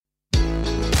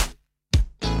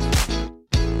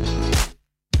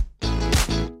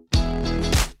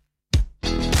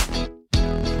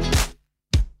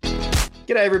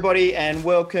G'day everybody and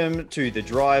welcome to the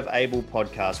Drive Able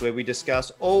podcast, where we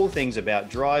discuss all things about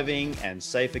driving and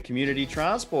safer community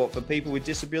transport for people with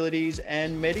disabilities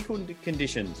and medical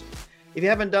conditions. If you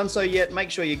haven't done so yet,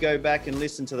 make sure you go back and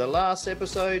listen to the last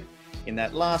episode. In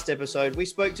that last episode, we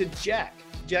spoke to Jack.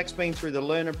 Jack's been through the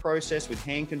learner process with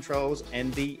hand controls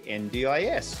and the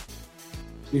NDIS.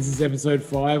 This is episode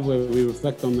 5, where we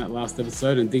reflect on that last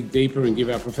episode and dig deeper and give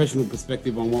our professional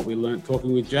perspective on what we learned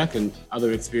talking with Jack and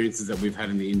other experiences that we've had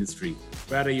in the industry.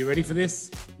 Brad, are you ready for this?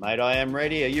 Mate, I am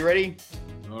ready. Are you ready?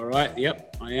 All right.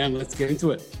 Yep, I am. Let's get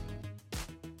into it.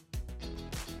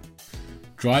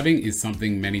 Driving is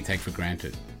something many take for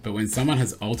granted, but when someone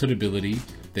has altered ability,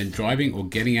 then driving or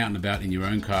getting out and about in your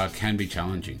own car can be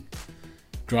challenging.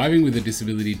 Driving with a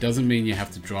disability doesn't mean you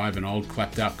have to drive an old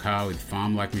clapped out car with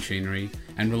farm-like machinery,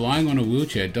 and relying on a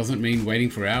wheelchair doesn't mean waiting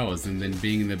for hours and then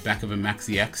being in the back of a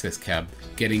maxi access cab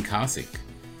getting car sick.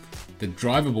 The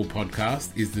Drivable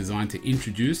podcast is designed to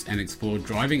introduce and explore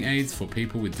driving aids for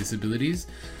people with disabilities,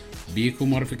 vehicle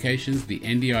modifications, the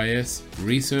NDIS,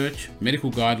 research,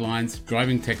 medical guidelines,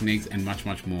 driving techniques, and much,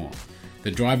 much more.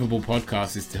 The Drivable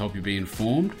podcast is to help you be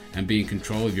informed and be in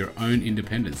control of your own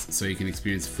independence so you can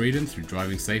experience freedom through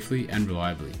driving safely and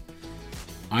reliably.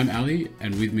 I'm Ali,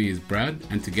 and with me is Brad,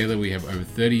 and together we have over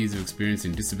 30 years of experience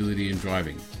in disability and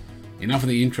driving. Enough of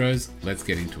the intros, let's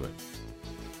get into it.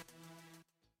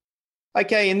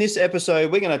 Okay, in this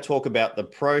episode, we're going to talk about the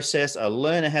process a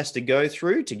learner has to go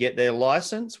through to get their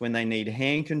license when they need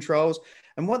hand controls,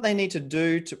 and what they need to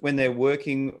do when they're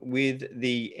working with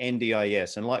the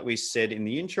NDIS. And like we said in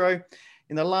the intro,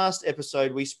 in the last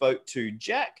episode, we spoke to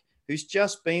Jack, who's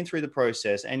just been through the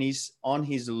process and he's on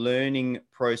his learning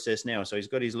process now. So he's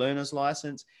got his learner's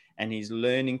license and he's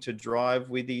learning to drive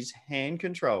with his hand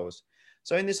controls.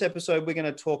 So in this episode, we're going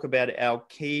to talk about our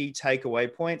key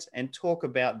takeaway points and talk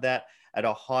about that at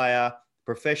a higher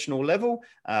professional level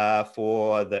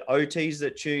for the OTs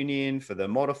that tune in, for the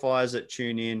modifiers that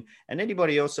tune in, and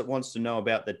anybody else that wants to know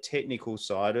about the technical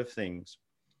side of things.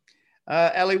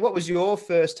 Ali, what was your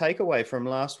first takeaway from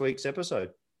last week's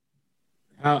episode?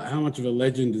 How much of a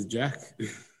legend is Jack?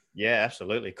 Yeah,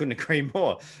 absolutely. Couldn't agree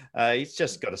more. He's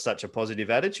just got such a positive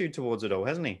attitude towards it all,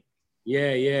 hasn't he?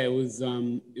 Yeah. It was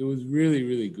really,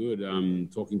 really good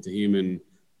talking to him.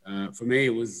 And for me,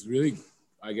 it was really,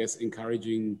 I guess,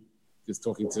 encouraging just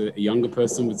talking to a younger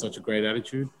person with such a great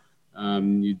attitude.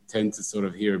 You tend to sort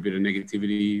of hear a bit of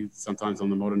negativity sometimes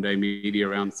on the modern day media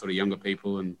around sort of younger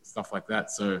people and stuff like that.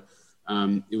 So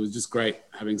it was just great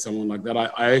having someone like that.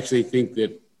 I actually think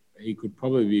that he could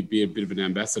probably be a bit of an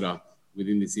ambassador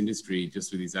within this industry,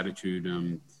 just with his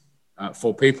attitude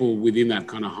for people within that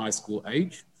kind of high school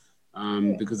age.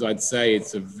 Because I'd say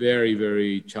it's a very,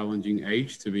 very challenging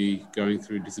age to be going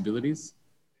through disabilities.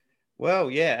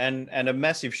 Well, yeah, and a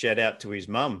massive shout out to his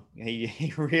mum.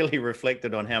 He really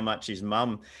reflected on how much his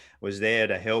mum was there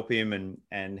to help him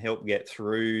and help get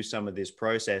through some of this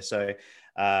process. So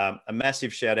a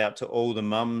massive shout out to all the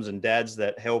mums and dads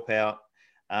that help out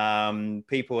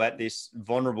people at this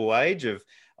vulnerable age of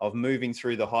moving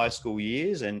through the high school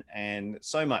years. And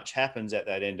so much happens at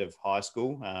that end of high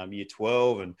school, year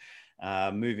 12,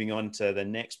 and moving on to the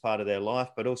next part of their life,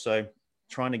 but also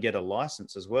trying to get a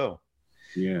license as well.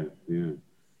 Yeah.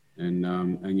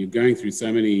 And you're going through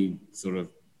so many sort of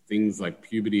things like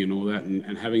puberty and all that,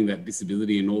 and having that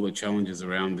disability and all the challenges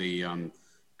around the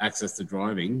access to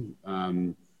driving,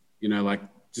 like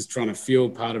just trying to feel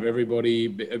part of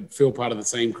everybody, feel part of the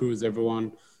same crew as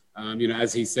everyone.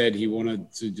 As he said, he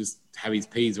wanted to just have his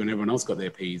P's when everyone else got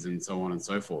their P's and so on and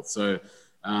so forth. So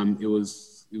it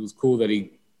was cool that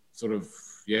he sort of,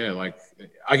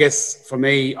 I guess for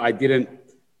me, I didn't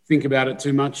think about it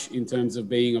too much in terms of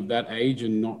being of that age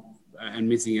and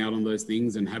missing out on those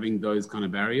things and having those kind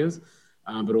of barriers.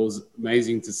 But it was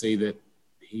amazing to see that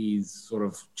he's sort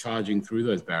of charging through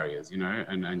those barriers,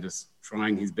 and just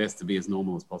trying his best to be as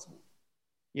normal as possible.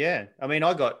 Yeah. I mean,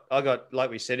 I got, like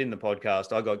we said in the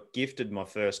podcast, I got gifted my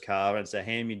first car and it's a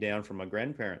hand-me-down from my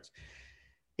grandparents.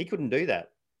 He couldn't do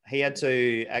that. He had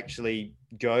to actually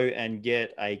go and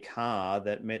get a car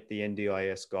that met the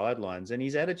NDIS guidelines. And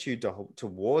his attitude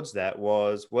towards that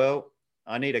was, well,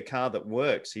 I need a car that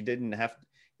works. He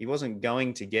wasn't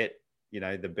going to get,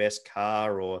 the best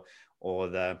car or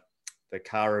the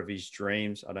car of his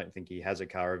dreams. I don't think he has a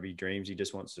car of his dreams. He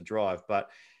just wants to drive, but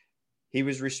he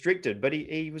was restricted, but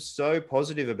he was so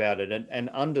positive about it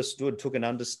and took an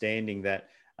understanding that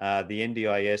the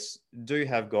NDIS do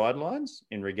have guidelines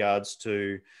in regards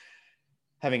to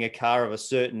having a car of a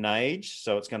certain age.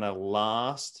 So it's going to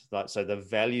last, so the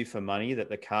value for money, that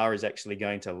the car is actually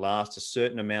going to last a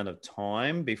certain amount of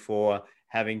time before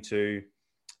having to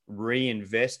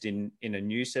reinvest in a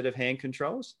new set of hand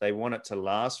controls. They want it to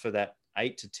last for that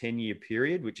 8 to 10 year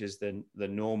period, which is the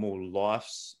normal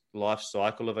life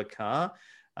cycle of a car.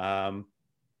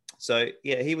 So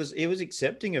yeah, he was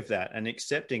accepting of that, and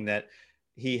accepting that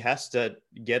he has to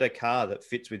get a car that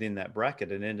fits within that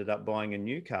bracket, and ended up buying a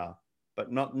new car,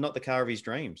 but not the car of his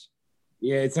dreams.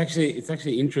 Yeah, it's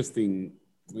actually interesting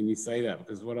when you say that,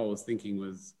 because what I was thinking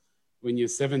was, when you're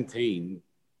 17,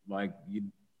 like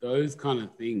those kind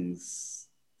of things,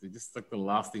 they're just like the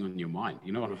last thing on your mind.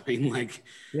 You know what I mean? Like,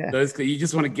 yeah, you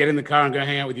just want to get in the car and go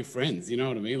hang out with your friends. You know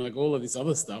what I mean? Like all of this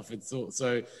other stuff. It's all,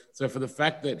 so for the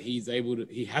fact that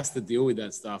he has to deal with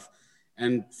that stuff,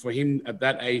 and for him at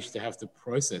that age to have to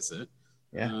process it,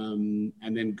 yeah, and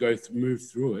then move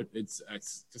through it, it's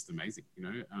just amazing. You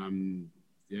know,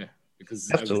 yeah,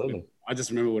 because absolutely. I just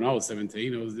remember when I was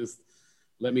 17, it was just,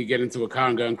 let me get into a car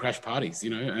and go and crash parties, you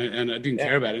know, and I didn't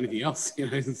care about anything else. You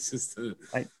know, it's just.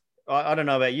 I don't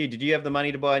know about you. Did you have the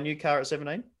money to buy a new car at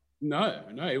 17? No,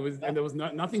 it was, and there was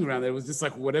nothing around there. It was just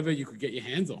like whatever you could get your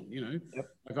hands on, you know. Yep.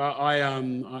 Like I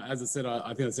as I said,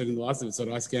 I think I said in the last episode,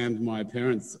 I scammed my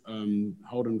parents'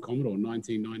 Holden Commodore,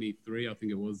 1993, I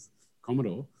think it was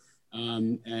Commodore,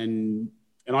 and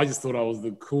I just thought I was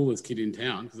the coolest kid in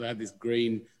town because I had this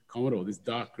green Commodore, this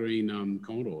dark green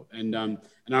Commodore, and I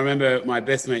remember my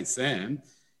best mate Sam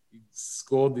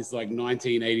scored this like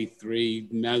 1983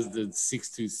 Mazda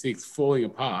 626 falling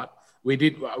apart. We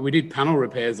did panel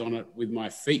repairs on it with my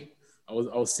feet. I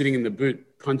was sitting in the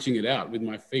boot punching it out with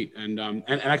my feet, and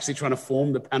actually trying to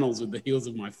form the panels with the heels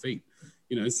of my feet.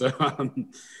 You know,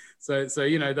 so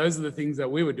you know, those are the things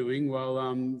that we were doing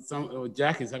while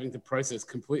Jack is having to process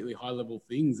completely high level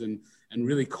things and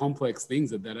really complex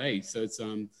things at that age. So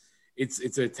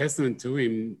it's a testament to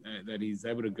him that he's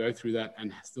able to go through that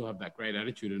and still have that great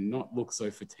attitude and not look so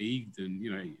fatigued. And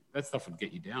you know, that stuff would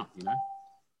get you down. You know.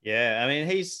 Yeah, I mean,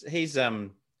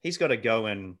 he's got to go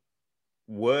and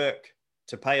work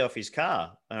to pay off his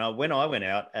car. And when I went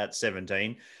out at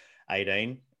 17,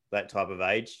 18, that type of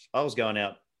age, I was going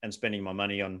out and spending my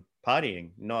money on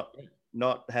partying,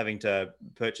 not having to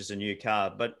purchase a new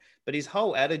car. But his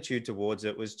whole attitude towards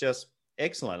it was just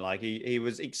excellent. Like he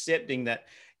was accepting that,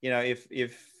 you know, if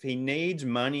he needs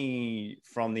money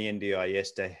from the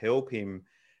NDIS to help him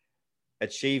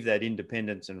achieve that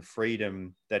independence and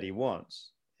freedom that he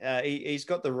wants, he's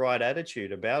got the right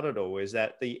attitude about it all. Is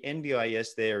that the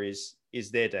NDIS there is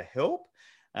there to help.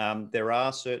 There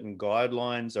are certain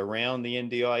guidelines around the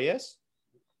NDIS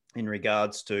in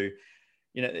regards to,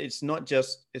 you know, it's not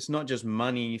just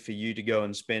money for you to go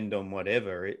and spend on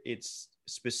whatever. It's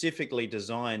specifically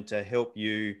designed to help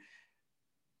you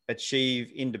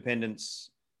achieve independence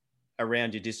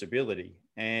around your disability.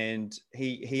 And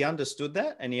he understood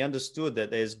that, and he understood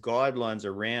that there's guidelines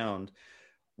around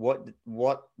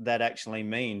what that actually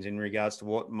means in regards to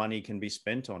what money can be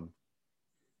spent on.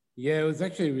 Yeah, it was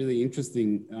actually really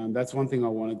interesting. That's one thing I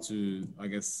wanted to, I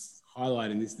guess, highlight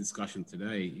in this discussion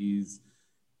today is,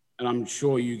 and I'm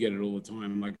sure you get it all the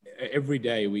time, like every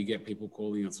day we get people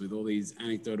calling us with all these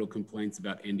anecdotal complaints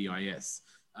about NDIS.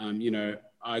 You know,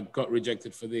 I got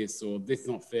rejected for this, or this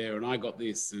not fair, and I got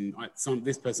this, and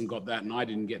this person got that, and I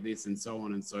didn't get this, and so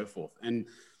on and so forth.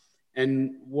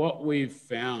 And what we've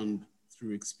found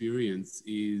through experience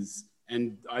is,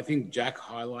 and I think Jack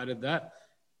highlighted that,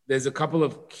 there's a couple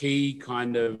of key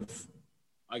kind of,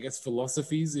 I guess,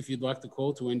 philosophies, if you'd like to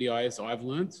call, to NDIS I've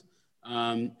learned.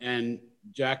 And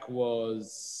Jack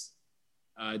was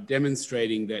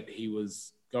demonstrating that he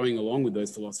was going along with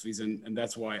those philosophies, and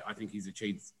that's why I think he's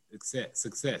achieved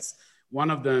success.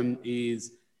 One of them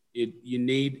is you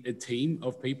need a team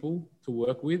of people to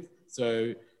work with.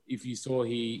 So if you saw,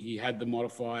 he had the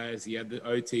modifiers, he had the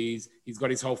OTs, he's got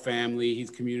his whole family, his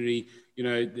community, you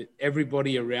know,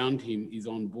 everybody around him is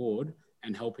on board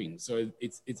and helping. So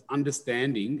it's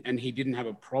understanding, and he didn't have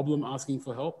a problem asking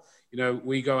for help. You know,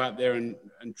 we go out there and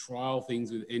trial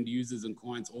things with end users and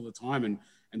clients all the time, and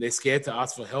they're scared to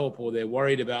ask for help, or they're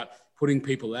worried about putting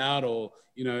people out, or,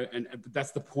 you know, but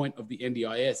that's the point of the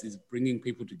NDIS, is bringing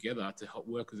people together to help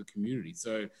work as a community.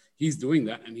 So he's doing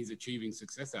that, and he's achieving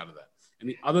success out of that. And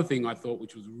the other thing I thought,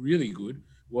 which was really good,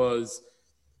 was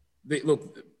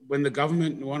look, when the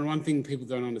government, one thing people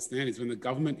don't understand is when the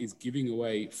government is giving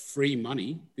away free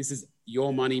money, this is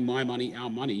your money, my money,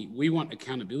 our money, we want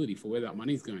accountability for where that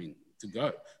money is going to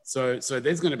go. So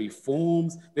there's going to be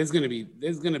forms, there's going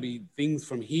to be things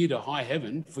from here to high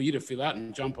heaven for you to fill out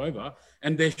and jump over,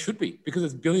 and there should be, because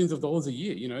it's billions of dollars a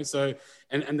year, you know. So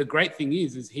and the great thing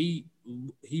is he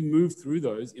moved through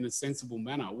those in a sensible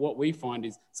manner. What we find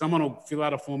is someone will fill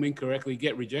out a form incorrectly,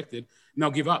 get rejected, and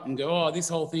they'll give up and go, oh, this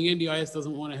whole thing, NDIS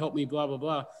doesn't want to help me, blah blah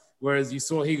blah. Whereas you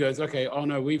saw he goes, okay, oh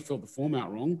no, we filled the form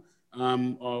out wrong,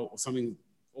 or something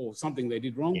they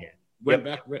did wrong. Yeah. Went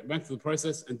back to the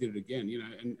process and did it again, you know,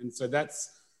 and so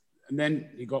and then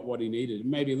he got what he needed,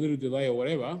 maybe a little delay or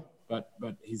whatever, but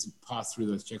he's passed through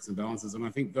those checks and balances. And I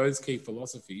think those key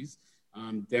philosophies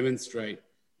demonstrate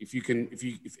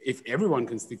if everyone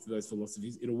can stick to those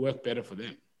philosophies, it'll work better for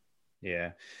them.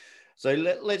 Yeah. So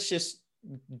let's just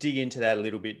dig into that a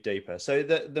little bit deeper. So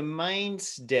the main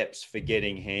steps for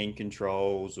getting hand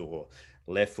controls or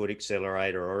left foot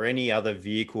accelerator or any other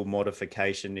vehicle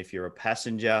modification, if you're a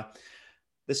passenger,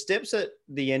 the steps that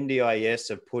the NDIS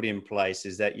have put in place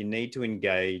is that you need to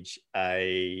engage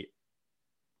an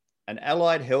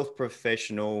allied health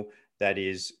professional that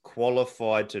is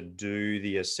qualified to do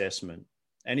the assessment.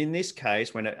 And in this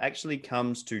case, when it actually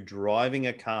comes to driving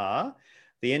a car,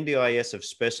 the NDIS have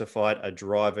specified a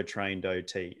driver-trained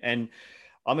OT. And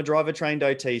I'm a driver-trained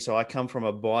OT, so I come from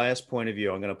a biased point of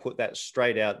view. I'm going to put that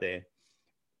straight out there.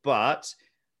 But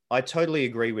I totally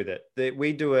agree with it. That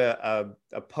we do a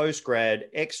post-grad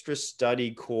extra study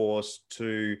course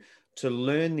to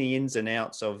learn the ins and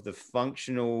outs of the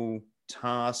functional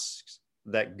tasks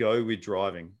that go with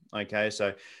driving. Okay,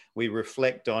 so we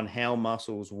reflect on how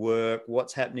muscles work,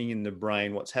 what's happening in the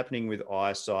brain, what's happening with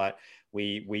eyesight.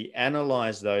 We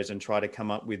analyze those and try to come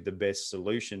up with the best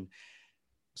solution.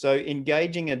 So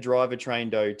engaging a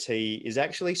driver-trained OT is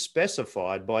actually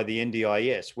specified by the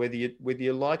NDIS, whether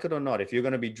you like it or not. If you're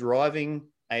going to be driving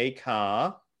a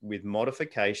car with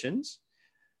modifications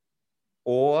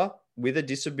or with a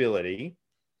disability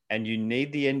and you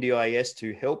need the NDIS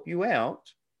to help you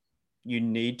out, you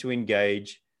need to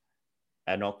engage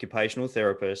an occupational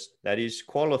therapist that is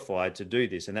qualified to do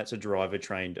this, and that's a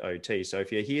driver-trained OT. So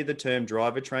if you hear the term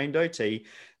driver-trained OT,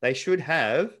 they should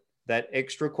have that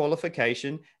extra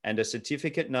qualification and a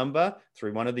certificate number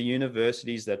through one of the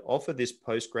universities that offer this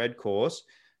postgrad course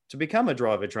to become a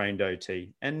driver-trained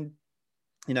OT. And,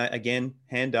 you know, again,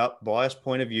 hand up, biased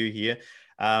point of view here.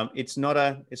 It's not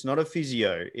a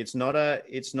physio. It's not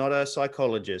a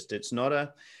psychologist. It's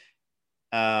not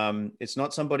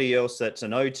somebody else that's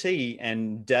an OT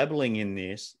and dabbling in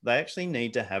this. They actually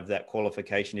need to have that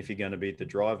qualification if you're going to be the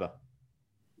driver.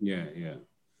 Yeah.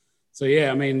 So,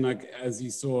 yeah, I mean, like, as you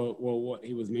saw, well, what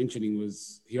he was mentioning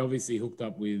was he obviously hooked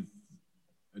up with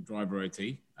a driver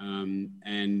OT,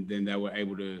 and then they were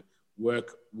able to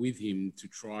work with him to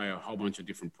try a whole bunch of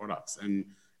different products. And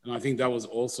I think that was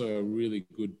also a really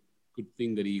good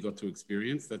thing that he got to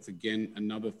experience. That's, again,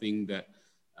 another thing that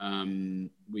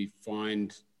we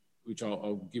find, which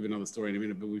I'll give another story in a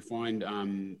minute, but we find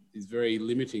is very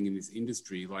limiting in this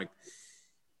industry. Like,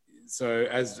 so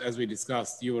as we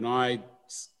discussed, you and I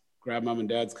grab mum and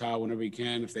dad's car whenever we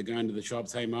can. If they're going to the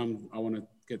shops, hey mum, I want to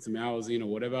get some hours in or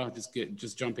whatever,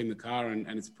 just jump in the car and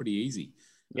it's pretty easy.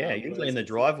 Yeah, usually in the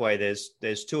driveway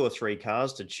there's 2 or 3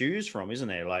 cars to choose from, isn't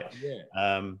there? Like,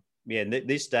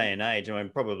 this day and age, I mean,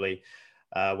 probably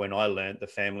when I learned, the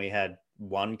family had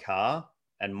 1 car,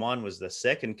 and mine was the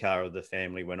second car of the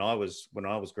family when I was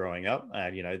growing up.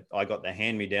 You know, I got the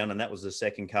hand-me-down, and that was the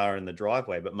second car in the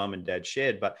driveway, but mum and dad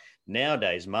shared. But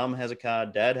nowadays, mum has a car,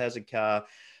 dad has a car,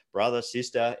 brother,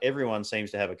 sister, everyone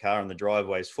seems to have a car, and the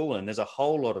driveway's full, and there's a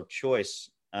whole lot of choice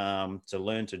to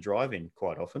learn to drive in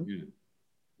quite often. Yeah.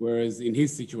 Whereas in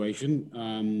his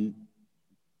situation,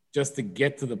 just to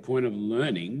get to the point of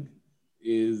learning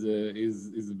is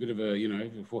a bit of a, you know,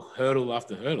 hurdle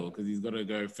after hurdle, because he's got to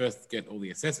go first get all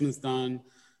the assessments done,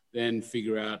 then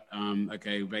figure out,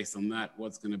 okay, based on that,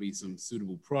 what's going to be some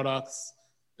suitable products,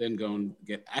 then go and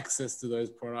get access to those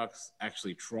products,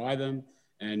 actually try them.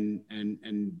 And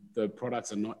the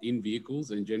products are not in vehicles,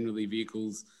 and generally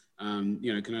vehicles,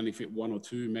 you know, can only fit 1 or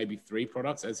 2, maybe 3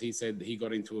 products. As he said, he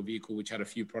got into a vehicle which had a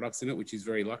few products in it, which is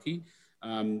very lucky.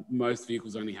 Most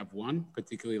vehicles only have 1,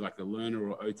 particularly like the learner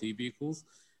or OT vehicles.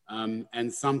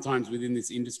 And sometimes within this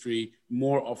industry,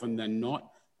 more often than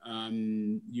not,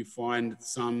 you find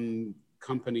some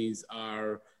companies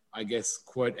are, I guess,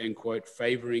 quote unquote,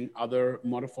 favoring other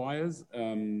modifiers.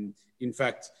 In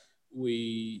fact,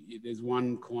 there's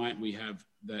one client we have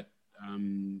that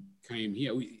came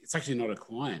here. It's actually not a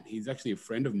client. He's actually a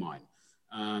friend of mine,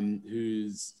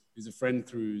 who's a friend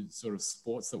through sort of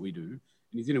sports that we do.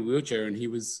 And he's in a wheelchair, and he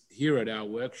was here at our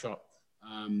workshop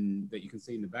that you can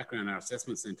see in the background, our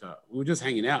assessment center. We were just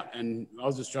hanging out, and I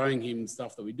was just showing him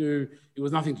stuff that we do. It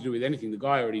was nothing to do with anything. The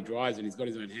guy already drives, and he's got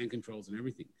his own hand controls and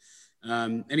everything.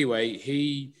 Anyway,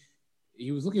 he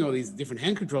was looking at all these different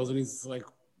hand controls, and he's like,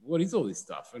 what is all this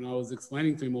stuff? And I was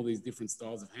explaining to him all these different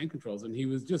styles of hand controls, and he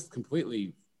was just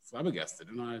completely flabbergasted.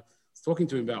 And I was talking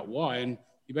to him about why, and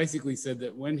he basically said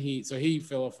that when he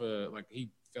fell off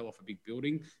a big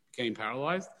building, became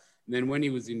paralyzed. And then when he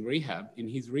was in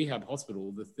his rehab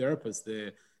hospital, the therapist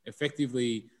there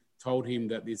effectively told him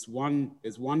that there's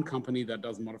one company that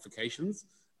does modifications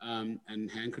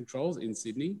and hand controls in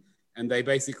Sydney. And they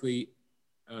basically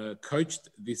coached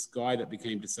this guy that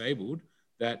became disabled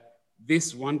that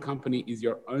this one company is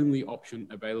your only option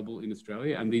available in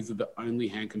Australia. And these are the only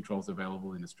hand controls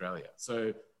available in Australia.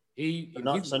 So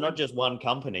not just one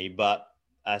company, but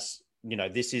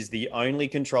this is the only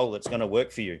control that's going to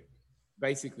work for you.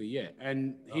 Basically, yeah.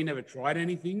 And he never tried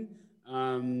anything.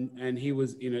 And he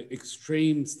was in an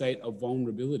extreme state of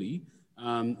vulnerability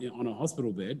on a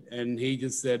hospital bed. And he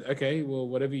just said, okay, well,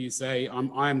 whatever you say,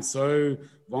 I'm so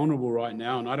vulnerable right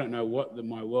now, and I don't know what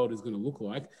my world is going to look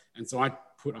like. And so I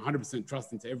put 100%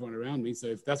 trust into everyone around me. So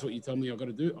if that's what you tell me I've got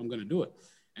to do, I'm going to do it.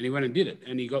 And he went and did it.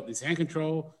 And he got this hand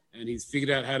control, and he's figured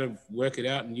out how to work it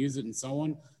out and use it and so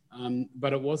on.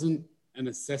 But it wasn't an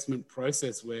assessment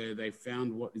process where they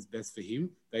found what is best for him.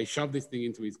 They shoved this thing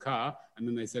into his car, and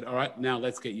then they said, all right, now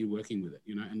let's get you working with it,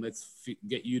 and let's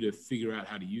get you to figure out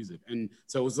how to use it. And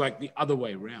so it was like the other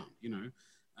way around,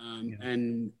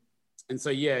 and so,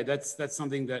 yeah, that's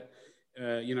something that,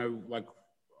 like,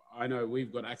 I know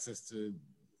we've got access to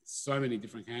so many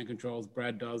different hand controls.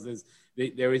 Brad does.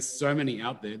 There is so many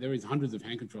out there. There is hundreds of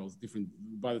hand controls, different.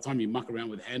 By the time you muck around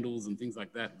with handles and things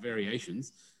like that,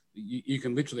 variations, you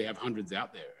can literally have hundreds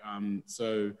out there.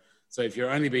 So if you're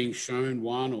only being shown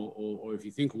one, or if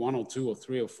you think one or two or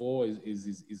three or four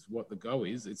is what the go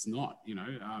is, it's not,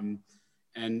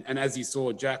 and as you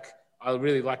saw, Jack, I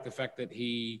really like the fact that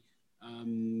he,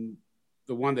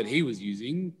 the one that he was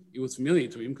using, it was familiar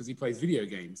to him because he plays video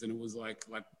games, and it was like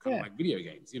video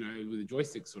games, with a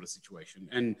joystick sort of situation.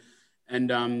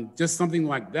 And just something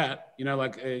like that,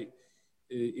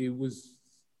 it was,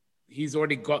 he's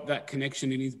already got that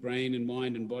connection in his brain and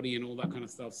mind and body and all that kind of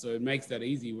stuff. So it makes that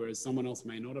easy, whereas someone else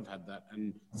may not have had that.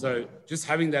 And so just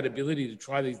having that ability to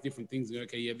try these different things, and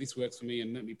okay, yeah, this works for me,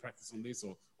 and let me practice on this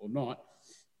or not,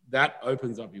 that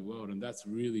opens up your world. And that's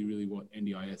really, really what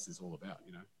NDIS is all about,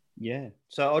 Yeah.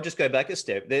 So I'll just go back a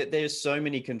step. There's so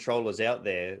many controllers out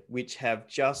there which have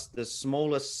just the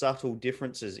smallest subtle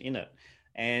differences in it.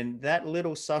 And that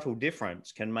little subtle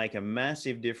difference can make a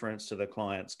massive difference to the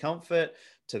client's comfort,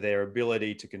 to their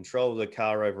ability to control the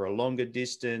car over a longer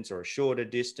distance or a shorter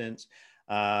distance,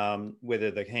 whether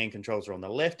the hand controls are on the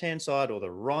left-hand side or the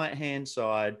right-hand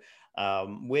side,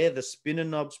 where the spinner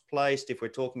knob's placed, if we're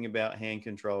talking about hand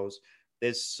controls.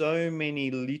 There's so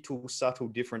many little subtle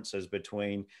differences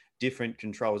between different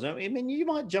controls. I mean, you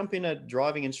might jump in a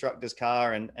driving instructor's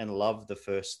car and love the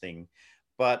first thing,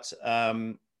 but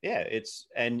and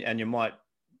you might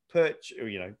go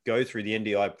through the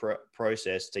NDI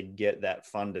process to get that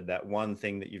funded, that one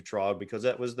thing that you've tried because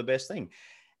that was the best thing.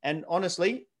 And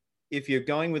honestly, if you're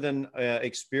going with an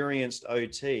experienced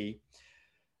OT,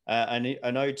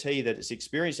 an OT that is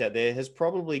experienced out there has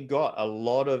probably got a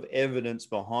lot of evidence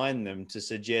behind them to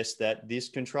suggest that this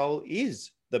control is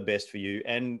the best for you.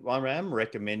 And I am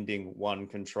recommending one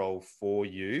control for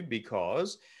you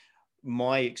because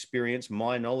my experience,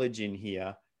 my knowledge in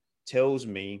here tells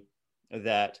me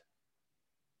that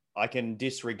I can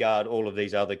disregard all of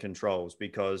these other controls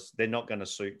because they're not going to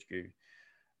suit you.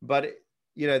 But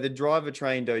the driver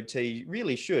trained OT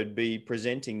really should be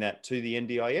presenting that to the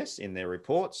NDIS in their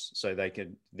reports. So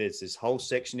there's this whole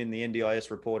section in the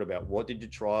NDIS report about what did you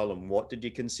trial and what did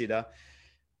you consider.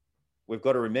 We've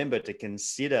got to remember to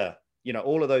consider,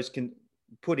 all of those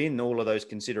put in all of those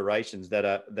considerations that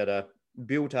are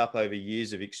built up over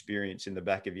years of experience in the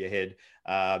back of your head,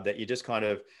 that you just kind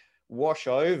of wash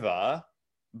over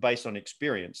based on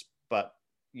experience. But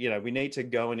we need to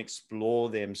go and explore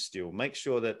them still. Make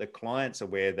sure that the client's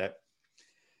aware that,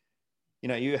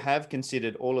 you have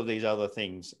considered all of these other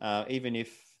things, even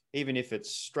if it's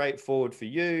straightforward for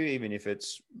you, even if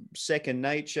it's second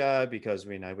nature, because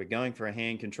we know we're going for a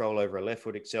hand control over a left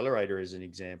foot accelerator as an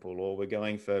example, or we're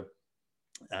going for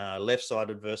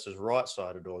left-sided versus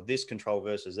right-sided, or this control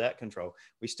versus that control.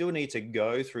 We still need to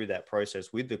go through that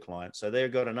process with the client so they've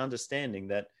got an understanding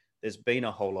that there's been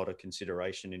a whole lot of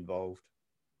consideration involved.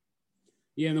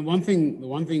 Yeah, and the one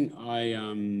thing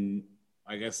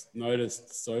I guess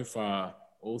noticed so far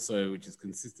also, which is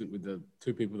consistent with the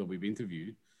two people that we've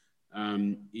interviewed,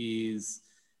 is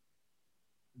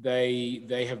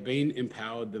they have been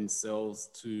empowered themselves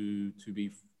to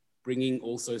be bringing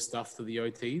also stuff to the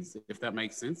OTs, if that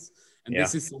makes sense. And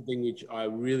this is something which I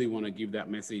really want to give that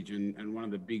message. And one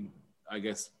of the big, I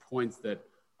guess, points that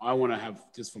I want to have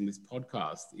just from this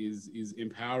podcast is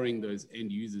empowering those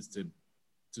end users to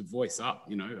voice up,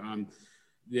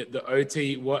 the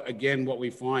OT, what we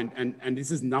find, and this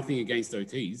is nothing against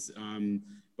OTs,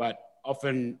 but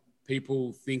often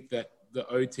people think that the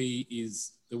OT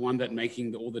is the one that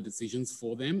making all the decisions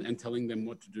for them and telling them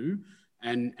what to do.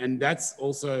 And that's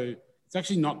also, it's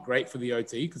actually not great for the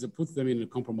OT because it puts them in a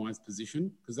compromised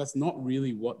position, because that's not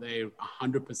really what they're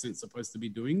 100% supposed to be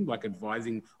doing, like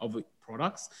advising of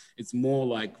products. It's more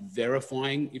like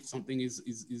verifying if something is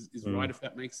right, if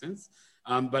that makes sense.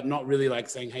 But not really like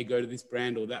saying, hey, go to this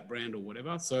brand or that brand or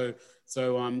whatever. So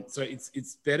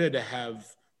it's better to have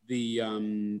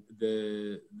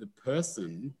the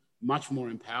person much more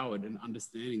empowered and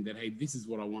understanding that, hey, this is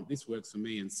what I want, this works for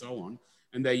me, and so on.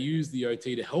 And they use the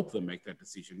OT to help them make that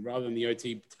decision rather than the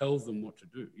OT tells them what to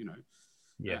do,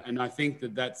 Yeah. And I think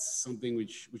that that's something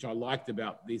which I liked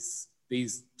about these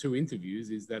two interviews,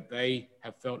 is that they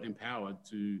have felt empowered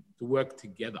to work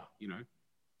together,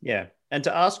 Yeah. And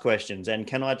to ask questions, and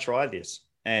can I try this?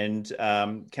 And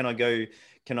can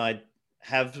I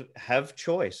have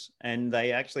choice? And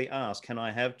they actually ask, can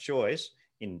I have choice?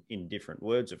 In different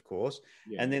words, of course.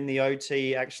 Yeah. And then the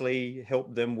OT actually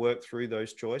helped them work through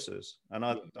those choices. And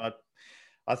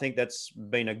I think that's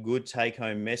been a good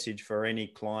take-home message for any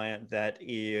client that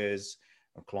is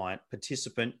a client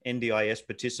participant, NDIS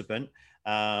participant,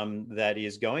 that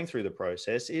is going through the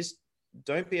process, is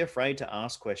don't be afraid to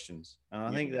ask questions. And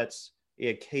I think that's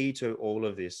key to all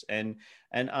of this. And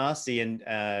ask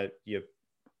your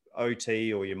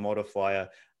OT or your modifier,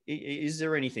 is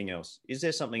there anything else? Is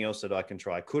there something else that I can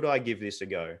try? Could I give this a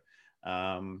go?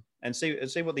 And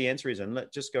see what the answer is, and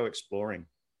let's just go exploring.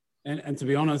 And to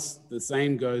be honest, the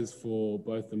same goes for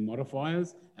both the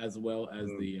modifiers as well as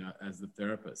the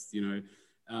therapists.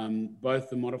 Both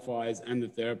the modifiers and the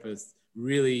therapists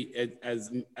really,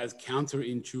 as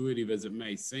counterintuitive as it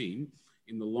may seem,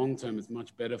 in the long term, it's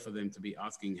much better for them to be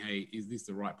asking, hey, is this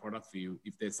the right product for you?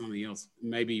 If there's something else,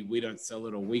 maybe we don't sell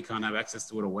it or we can't have access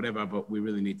to it or whatever, but we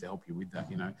really need to help you with that,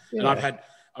 Yeah. And I've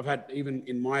had, even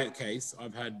in my case,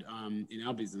 I've had in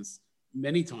our business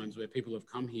many times where people have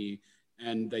come here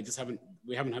and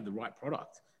we haven't had the right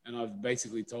product. And I've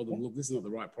basically told them, look, this is not the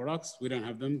right products. We don't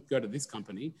have them. Go to this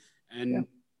company. And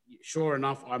sure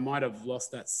enough, I might have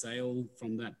lost that sale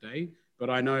from that day. But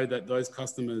I know that those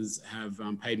customers have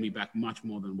paid me back much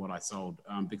more than what I sold,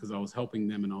 because I was helping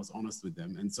them and I was honest with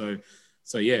them. And so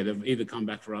they've either come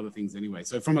back for other things anyway.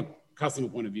 So from a customer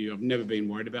point of view, I've never been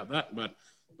worried about that.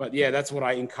 But yeah, that's what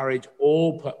I encourage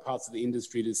all parts of the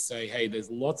industry to say, hey, there's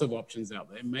lots of options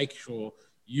out there. Make sure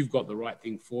you've got the right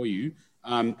thing for you.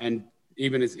 And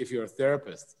even if you're a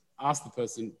therapist, ask the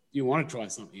person, do you want to try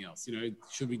something else?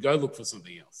 Should we go look for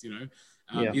something else?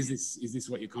 Is this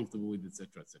what you're comfortable with, et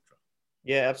cetera, et cetera.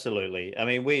 Yeah, absolutely. I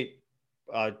mean,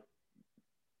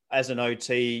 as an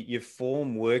OT, you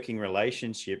form working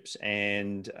relationships,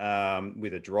 and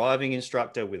with a driving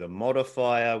instructor, with a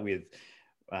modifier, with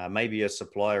maybe a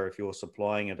supplier if you're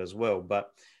supplying it as well.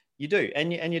 But you do,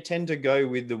 and you tend to go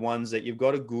with the ones that you've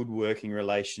got a good working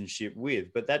relationship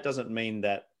with. But that doesn't mean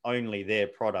that only their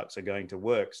products are going to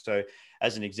work. So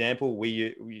as an example,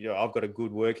 I've got a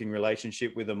good working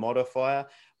relationship with a modifier,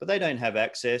 but they don't have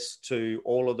access to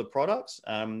all of the products.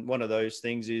 One of those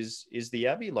things is the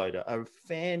Abby Loader, a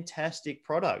fantastic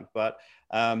product, but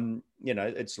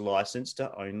it's licensed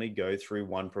to only go through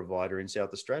one provider in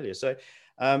South Australia. So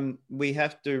we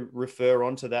have to refer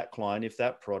on to that client if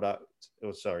that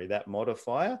that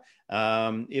modifier,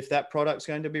 if that product's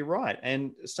going to be right.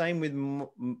 And same with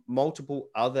multiple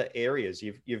other areas.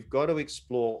 You've got to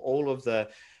explore all of the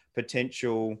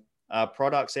potential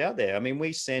products out there. I mean,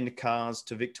 we send cars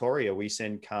to Victoria, we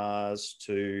send cars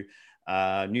to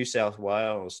New South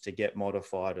Wales to get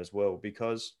modified as well,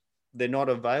 because they're not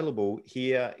available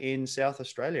here in South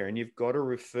Australia. And you've got to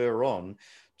refer on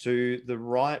to the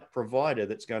right provider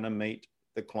that's going to meet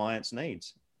the client's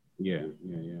needs. Yeah.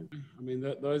 I mean,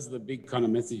 those are the big kind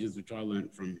of messages which I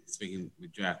learned from speaking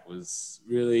with Jack, was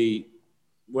really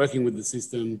working with the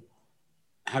system,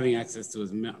 having access to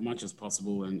as much as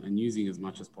possible and using as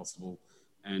much as possible.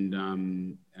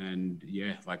 And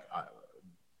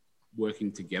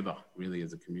working together really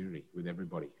as a community with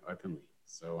everybody openly.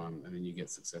 So, and then you get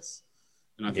success.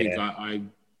 And I think I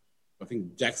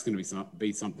think Jack's going to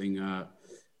be something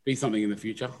in the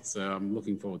future. So I'm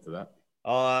looking forward to that.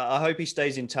 I hope he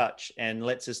stays in touch and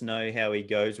lets us know how he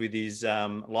goes with his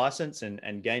license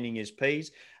and gaining his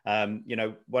Ps.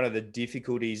 One of the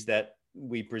difficulties that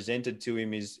we presented to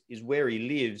him is where he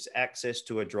lives, access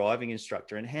to a driving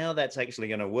instructor, and how that's actually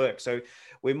going to work. So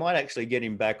we might actually get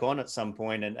him back on at some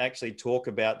point and actually talk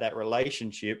about that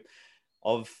relationship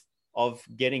of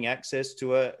getting access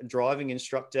to a driving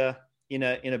instructor in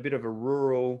a bit of a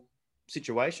rural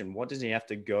situation. What does he have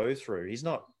to go through? He's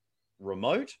not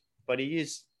remote, but he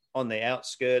is on the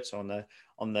outskirts, on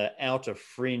the outer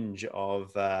fringe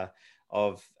of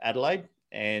Adelaide,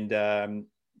 and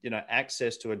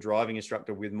access to a driving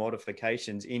instructor with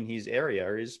modifications in his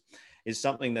area is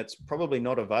something that's probably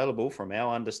not available from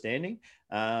our understanding,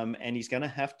 and he's going to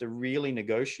have to really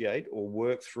negotiate or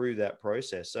work through that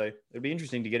process. So it'll be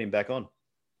interesting to get him back on.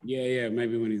 Yeah,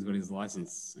 maybe when he's got his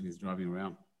license and he's driving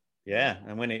around. Yeah,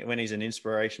 and when he's an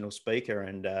inspirational speaker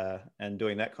and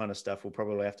doing that kind of stuff, we'll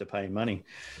probably have to pay him money.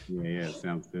 Yeah,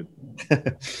 sounds good.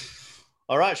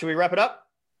 All right, should we wrap it up?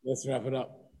 Let's wrap it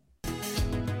up.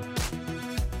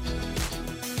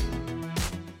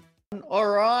 All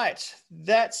right,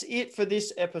 that's it for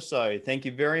this episode. Thank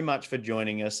you very much for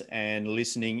joining us and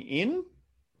listening in.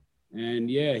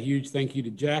 And yeah, huge thank you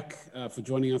to Jack for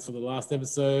joining us for the last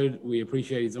episode. We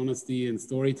appreciate his honesty and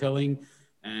storytelling.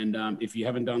 And if you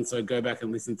haven't done so, go back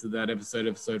and listen to that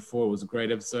episode 4. It was a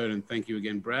great episode. And thank you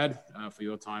again, Brad, for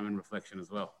your time and reflection as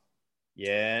well.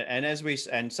 Yeah,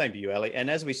 and same to you, Ali. And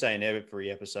as we say in every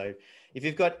episode, if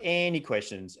you've got any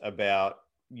questions about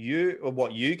you or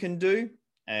what you can do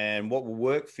and what will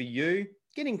work for you,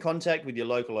 get in contact with your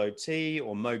local OT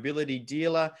or mobility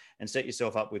dealer and set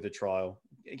yourself up with a trial.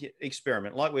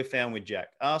 Experiment like we found with Jack.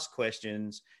 Ask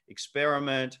questions,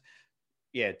 experiment.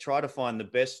 Yeah, try to find the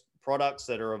best products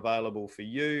that are available for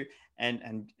you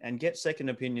and get second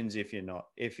opinions if you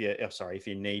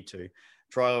need to.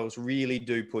 Trials really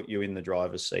do put you in the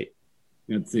driver's seat.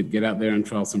 That's it. Get out there and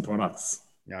trial some products.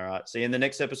 All right. See you in the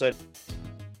next episode.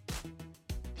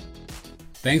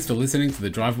 Thanks for listening to the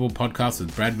Drivable Podcast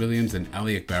with Brad Williams and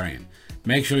Ali Akbarian.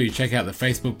 Make sure you check out the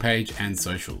Facebook page and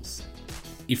socials.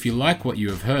 If you like what you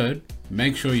have heard,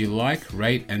 make sure you like,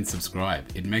 rate, and subscribe.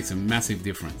 It makes a massive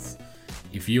difference.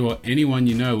 If you or anyone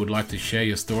you know would like to share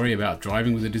your story about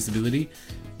driving with a disability,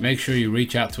 make sure you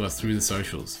reach out to us through the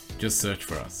socials. Just search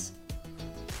for us.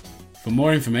 For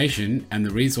more information and the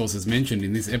resources mentioned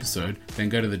in this episode, then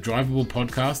go to the Drivable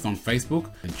Podcast on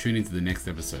Facebook and tune into the next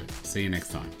episode. See you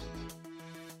next time.